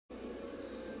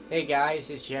Hey guys,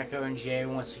 it's Yak.J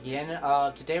once again.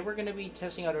 Today we're going to be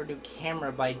testing out our new camera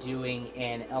by doing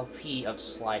an LP of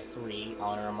Sly 3,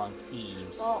 Honor Among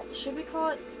Thieves. Well, should we call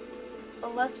it a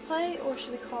Let's Play or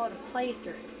should we call it a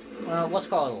playthrough? Well, let's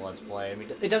call it a Let's Play. I mean,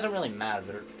 it doesn't really matter.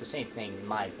 They're the same thing in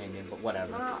my opinion, but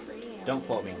whatever. Not really. Don't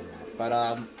quote me on that.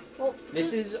 But, well,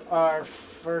 this is our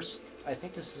first... I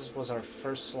think was our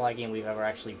first Sly game we've ever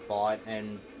actually bought,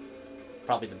 and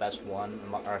probably the best one,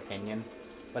 in our opinion.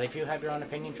 But if you have your own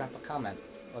opinion, drop a comment.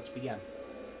 Let's begin.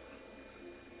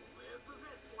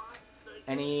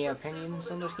 Any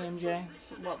opinions on this game, Jay?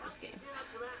 Love this game.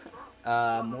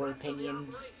 More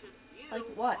opinions? Like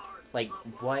what? Like,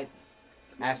 what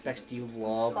aspects do you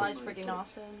love? Sly's freaking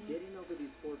awesome.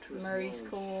 Murray's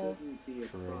cool.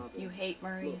 True. You hate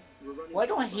Murray. Well, I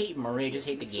don't hate Murray, I just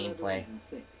hate the gameplay.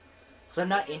 Because I'm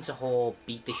not into whole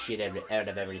beat the shit out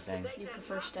of everything. You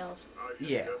prefer stealth.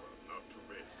 Yeah.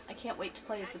 I can't wait to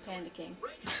play as the Panda King.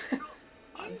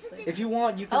 Honestly. If you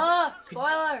want, you can... Ah!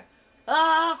 Spoiler!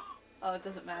 Ah! Oh, it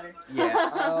doesn't matter.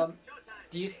 Yeah,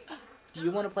 do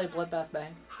you want to play Bloodbath Bay?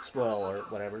 Spoiler or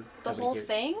whatever. The whole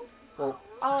thing? Well,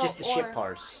 Oh, just the shit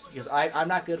parts. Because I'm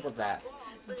not good with that.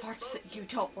 The parts that you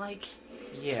don't like.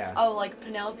 Yeah. Oh, like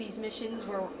Penelope's missions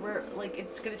where like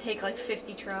it's gonna take like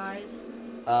 50 tries.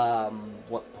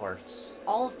 What parts?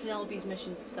 All of Penelope's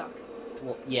missions suck.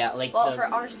 Well, yeah, like her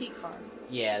RC car.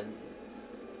 Yeah.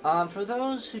 For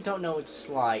those who don't know what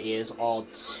Sly is, all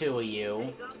two of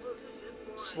you,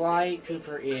 Sly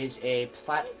Cooper is a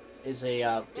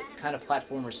kind of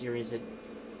platformer series that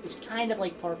is kind of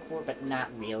like parkour, but not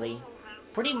really.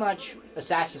 Pretty much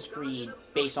Assassin's Creed,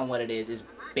 based on what it is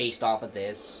based off of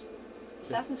this.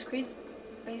 Assassin's Creed's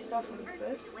based off of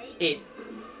this? It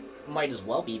might as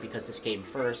well be, because this came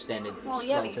first, and it's well,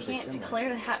 yeah, but you relatively can't similar.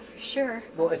 declare that for sure.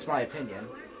 Well, it's my opinion.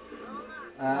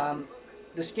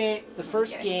 The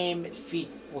first game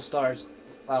will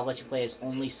let you play as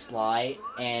only Sly,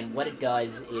 and what it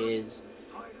does is,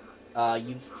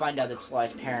 you find out that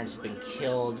Sly's parents have been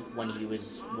killed when he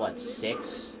was, what,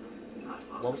 6?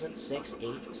 What was it, 6,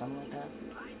 8, something like that?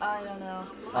 I don't know.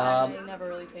 I never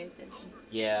really paid attention.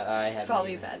 Yeah, I have. It's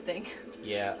probably a bad thing.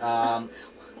 Yeah,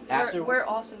 we're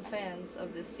awesome fans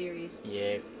of this series.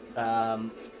 Yeah,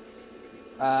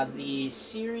 the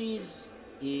series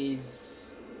is...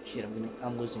 Shit,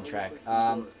 I'm losing track.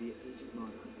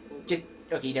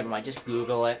 Okay, never mind. Just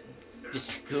Google it.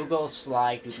 Just Google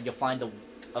Sly. You'll find the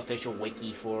official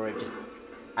wiki for it.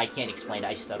 I can't explain it.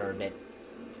 I stutter a bit.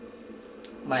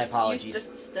 My apologies. You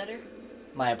used to stutter?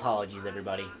 My apologies,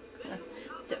 everybody.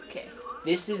 It's okay.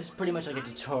 This is pretty much like a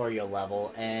tutorial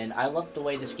level, and I love the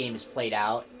way this game is played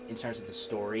out in terms of the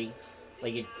story.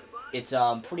 Like, it's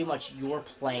pretty much you're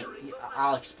playing...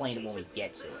 I'll explain it when we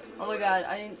get to it. Oh my god,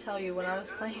 I didn't tell you, when I was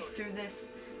playing through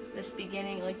this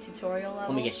beginning, like, tutorial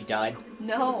level... Let me guess, you died?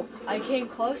 No, I came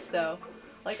close, though.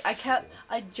 Like,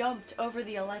 I jumped over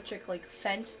the electric, like,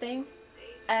 fence thing,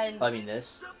 and... Oh, I mean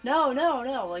this? No,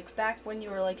 like, back when you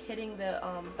were, like, hitting the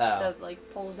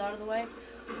like, poles out of the way.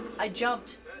 I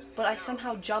jumped, but I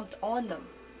somehow jumped on them,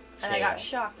 and I got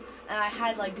shocked, and I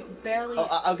had, like, barely...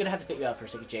 Oh, I'm gonna have to pick you up for a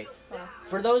second, Jake.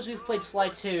 For those who've played Sly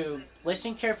 2,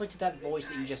 listen carefully to that voice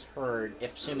that you just heard,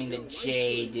 assuming that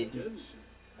Jay didn't,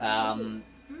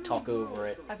 talk over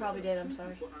it. I probably did, I'm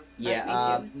sorry.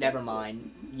 Yeah, never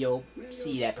mind. You'll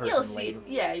see that person later.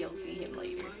 Yeah, you'll see him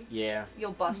later. Yeah.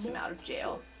 You'll bust him out of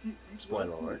jail.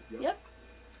 Spoiler alert. Yep.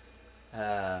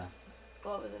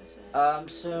 What was I saying?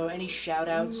 So any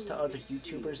shout-outs to other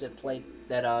YouTubers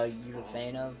that you're a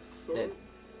fan of, that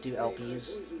do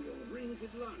LPs?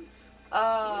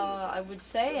 I would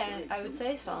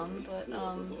say some, but,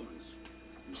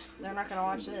 they're not gonna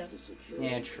watch this.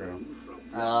 Yeah, true.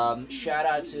 Shout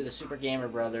out to the Super Gamer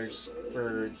Brothers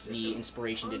for the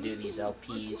inspiration to do these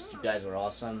LPs. You guys are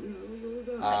awesome.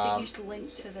 I think you should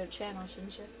link to their channel,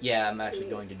 shouldn't you? Yeah, I'm actually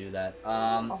going to do that.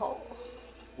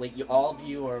 Like, all of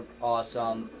you are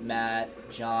awesome. Matt,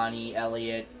 Johnny,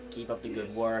 Elliot, keep up the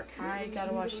good work. I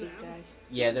gotta watch these guys.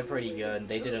 Yeah, they're pretty good.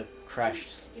 They did a Crash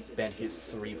Bandicoot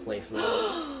 3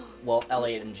 playthrough. Well,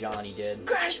 Elliot and Johnny did.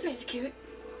 Crash Bandicoot!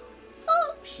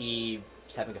 She's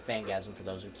having a fangasm for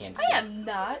those who can't see. I am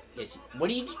not. What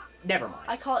do you... Never mind.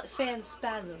 I call it fan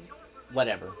spasm.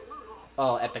 Whatever.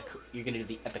 Oh, epic... You're gonna do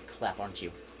the epic clap, aren't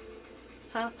you?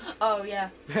 Huh? Oh, yeah.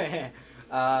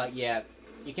 Yeah.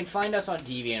 You can find us on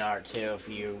DeviantArt, too, if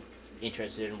you're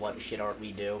interested in what shit art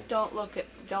we do. Don't look at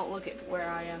where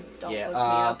I am. Don't look me Yeah,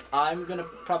 up. I'm gonna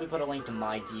probably put a link to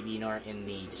my DeviantArt in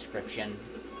the description.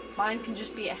 Mine can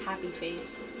just be a happy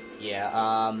face.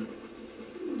 Yeah,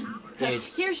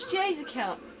 Here's Jay's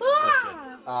account.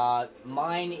 Oh, shit.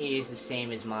 Mine is the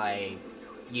same as my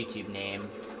YouTube name,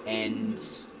 and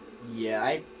yeah,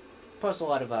 I post a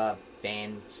lot of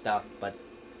fan stuff, but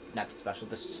nothing special.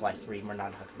 This is Sly 3, and we're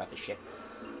not talking about the shit.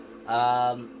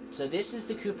 So this is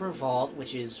the Cooper Vault,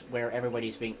 which is where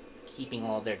everybody's been keeping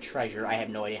all their treasure. I have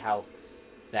no idea how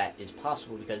that is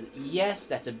possible, because yes,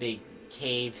 that's a big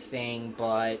cave thing,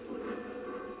 but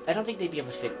I don't think they'd be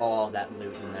able to fit all of that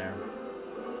loot in there.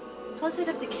 Plus, they'd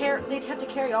have to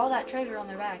carry all that treasure on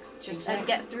their backs just to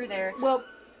get through there. Well,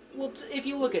 if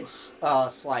you look at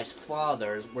Sly's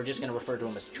fathers, we're just going to refer to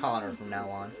him as Connor from now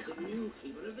on.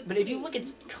 But if you look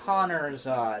at Connor's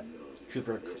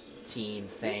Cooper team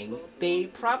thing, they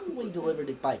probably delivered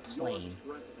it by plane.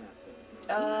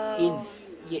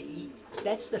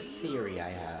 That's the theory I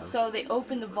have. So they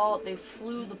opened the vault, they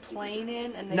flew the plane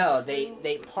in, and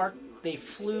they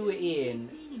flew in,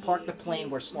 parked the plane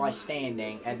where Sly's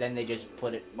standing, and then they just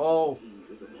put it. Oh,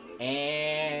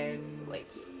 and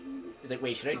wait. It's like,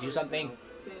 wait, should I do something?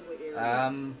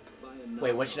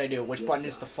 Wait, what should I do? Which button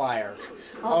is to fire?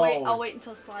 I'll wait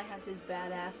until Sly has his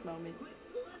badass moment.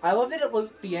 I love that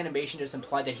the animation just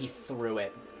implied that he threw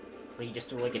it. Like he just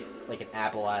threw like an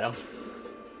apple at him.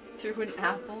 Threw an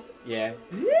apple? Yeah.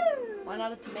 Why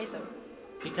not a tomato?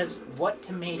 Because what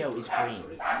tomato is green?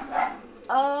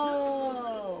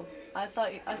 Oh, I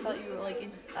thought you were like.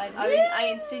 I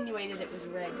insinuated it was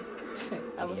red.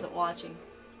 I wasn't watching.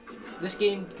 This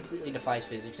game completely defies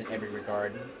physics in every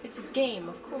regard. It's a game,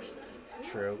 of course it does.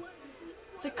 True.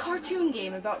 It's a cartoon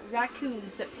game about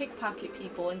raccoons that pickpocket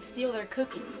people and steal their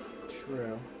cookies.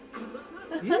 True.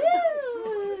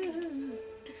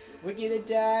 We're gonna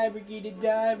die, we're gonna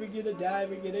die, we're gonna die,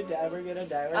 we're gonna die, we're gonna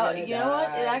die, we're gonna die. You know what?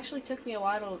 It actually took me a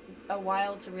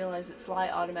while to realize that Sly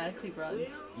automatically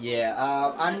runs. Yeah,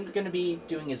 I'm gonna be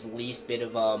doing his least bit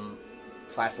of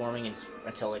platforming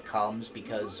until it comes,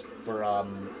 because we're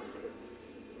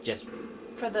just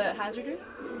for the hazard room.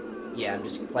 Yeah, I'm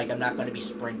not gonna be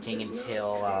sprinting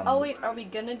until Oh wait, are we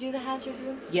gonna do the hazard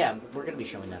room? Yeah, we're gonna be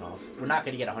showing that off. We're not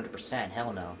gonna get 100%.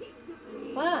 Hell no.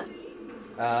 Why not?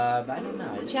 I don't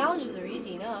know. The challenges are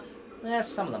easy enough. Yeah,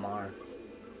 some of them are.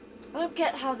 I don't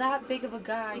get how that big of a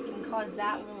guy can cause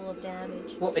that little of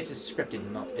damage. Well, it's a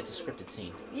scripted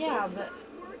scene. Yeah, but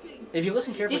if you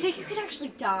listen carefully. Do you think you could actually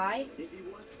die?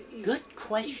 Good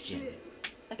question.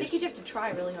 I think you'd have to try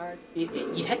really hard.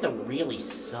 You'd have to really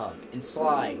suck. And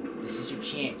Sly, this is your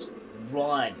chance.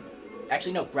 Run.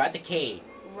 Actually, no. Grab the cave.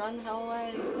 Run the hell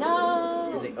away.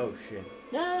 No. He's like, oh shit.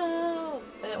 No.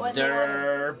 And it went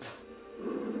Derp.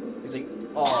 He's like,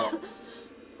 oh.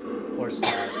 Poor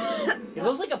Sly. He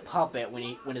looks like a puppet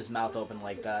when his mouth opened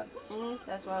like that.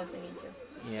 That's what I was thinking too.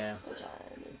 Yeah. What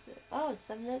time is it? Oh, it's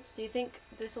 7 minutes. Do you think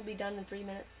this will be done in 3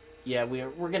 minutes? Yeah,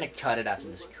 we're gonna cut it after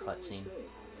this cutscene.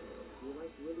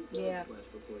 Yeah.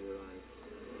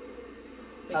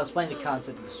 I'll explain the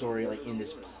concept of the story like in the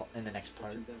next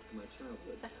part.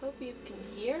 I hope you can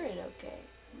hear it okay.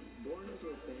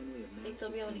 Think they'll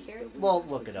be able to hear it? Well,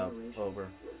 look it up. Over.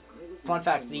 Fun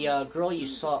fact, the girl you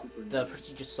saw, the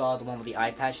person you just saw, the one with the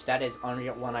eye patch, that is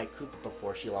Honor One Cooper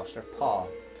before she lost her paw.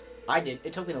 I did.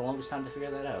 It took me the longest time to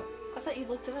figure that out. I thought you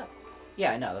looked it up.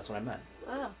 Yeah, I know. That's what I meant.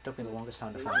 Oh. It took me the longest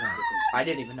time to find out. I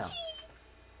didn't even know.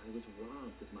 I was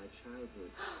robbed of my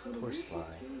childhood. Poor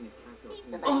Sly.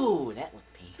 Oh, that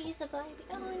looked painful. He's a baby.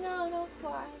 Oh no, don't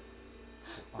cry.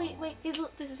 Wait.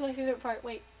 This is my favorite part.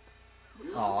 Wait.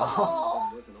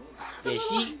 Aww. Yeah,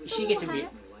 she gets a.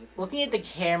 Looking at the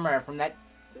camera from that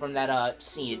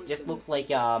scene, it just looked like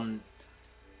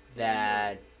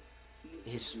that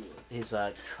his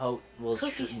coat was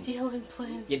cookie stealing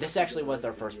plans. Yeah, this actually was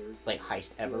their first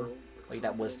heist ever. Like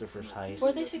that was their first heist.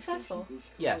 Were they successful?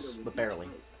 Yes, but barely.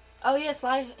 Oh yeah,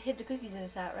 Sly hid the cookies in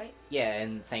his hat, right? Yeah,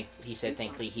 and he said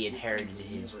thankfully he inherited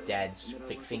his dad's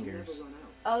quick fingers.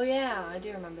 Oh yeah, I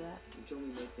do remember that.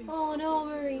 Oh no,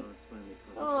 Murray.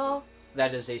 Oh.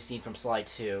 That is a scene from Sly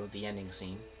 2, the ending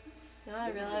scene. Now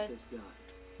I realized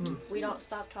we don't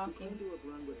stop talking.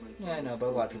 Yeah, I know, but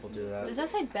a lot of people do that. Does that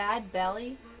say bad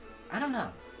belly? I don't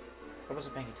know. I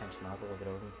wasn't paying attention. I'll have to look it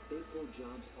over.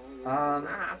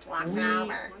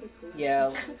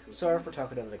 Yeah, sorry for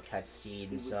talking over the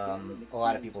cutscenes. A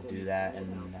lot of people do that,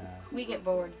 and we get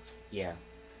bored. Yeah.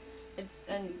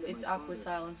 It's awkward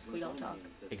silence if we don't talk.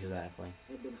 Exactly.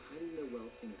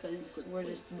 Because we're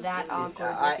just that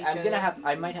awkward with each other.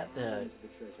 I might have to.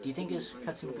 Do you think this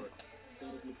cutscene?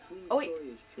 Oh wait,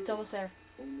 it's almost there.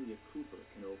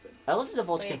 I love that the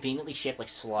vault's conveniently shaped like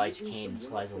Sly's cane and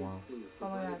Sly's along. Oh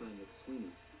my god.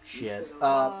 Shit.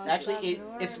 Actually,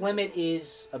 its limit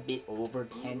is a bit over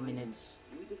 10 minutes.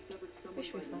 We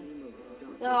should be fine.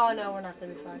 No, we're not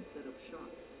gonna be fine.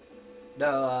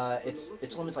 No, its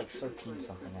limit's like 13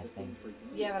 something, I think.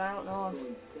 Yeah, but I don't know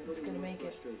if it's gonna make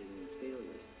it.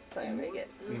 It's not gonna make it.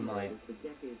 We might.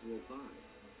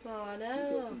 Oh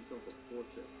no.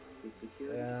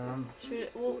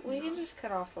 We can just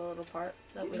cut off the little part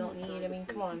that we don't need. I mean,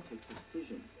 come on.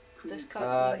 This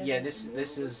cutscene. Yeah, this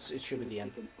is, it should be the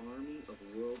end.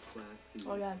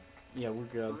 Oh yeah. Yeah, we're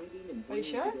good. Are you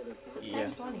sure? It's Yeah.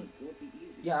 10:20.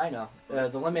 Yeah, I know.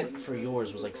 The limit for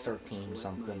yours was like 13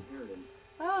 something.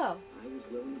 Oh.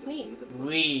 Neat.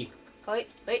 We. Wait.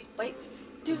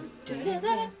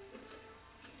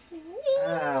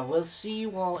 We'll see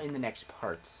you all in the next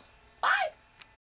part.